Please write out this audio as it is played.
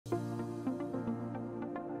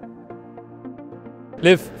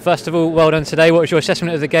Liv, first of all, well done today. What was your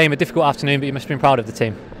assessment of the game? A difficult afternoon, but you must have been proud of the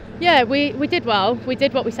team. Yeah, we did well. We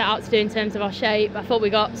did what we set out to do in terms of our shape. I thought we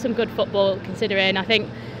got some good football considering. I think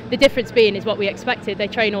the difference being is what we expected. They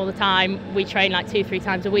train all the time. We train like 2-3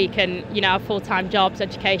 times a week and, have full-time jobs,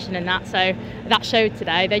 education and that. So that showed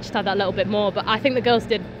today. They just had that little bit more. But I think the girls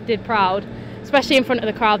did proud, especially in front of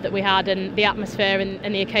the crowd that we had and the atmosphere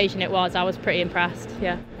and the occasion it was. I was pretty impressed,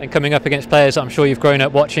 yeah. And coming up against players I'm sure you've grown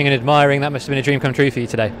up watching and admiring, that must have been a dream come true for you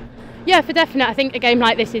today. Yeah, for definite. I think a game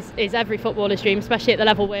like this is every footballer's dream, especially at the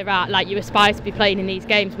level we're at. Like, you aspire to be playing in these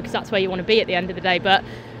games because that's where you want to be at the end of the day. But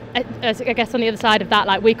I guess on the other side of that,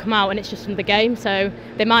 like, we come out and it's just another game. So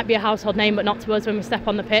they might be a household name, but not to us when we step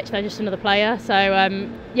on the pitch. They're just another player. So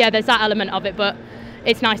yeah, there's that element of it. But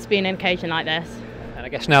it's nice to be in an occasion like this. And I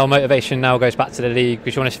guess now motivation now goes back to the league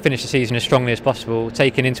because you want to finish the season as strongly as possible,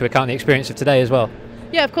 taking into account the experience of today as well.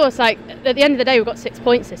 Yeah, of course. Like, at the end of the day, we've got 6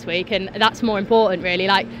 points this week, and that's more important, really.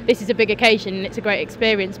 Like, this is a big occasion, and it's a great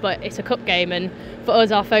experience, but it's a cup game, and for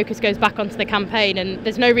us, our focus goes back onto the campaign. And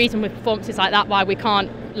there's no reason with performances like that why we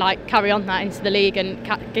can't carry on that into the league and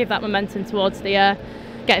give that momentum towards the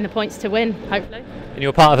getting the points to win, hopefully. And you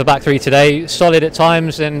were part of the back three today, solid at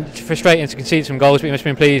times and frustrating to concede some goals, but you must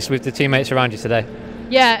have been pleased with the teammates around you today.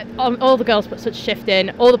 Yeah, all the girls put such a shift in,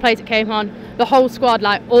 all the players that came on, the whole squad,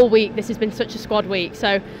 like all week, this has been such a squad week,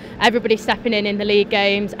 so everybody stepping in the league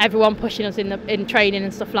games, everyone pushing us in training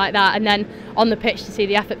and stuff like that, and then on the pitch to see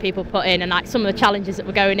the effort people put in and like some of the challenges that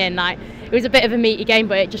were going in, like it was a bit of a meaty game,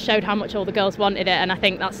 but it just showed how much all the girls wanted it, and I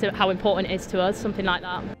think that's how important it is to us, something like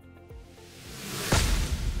that.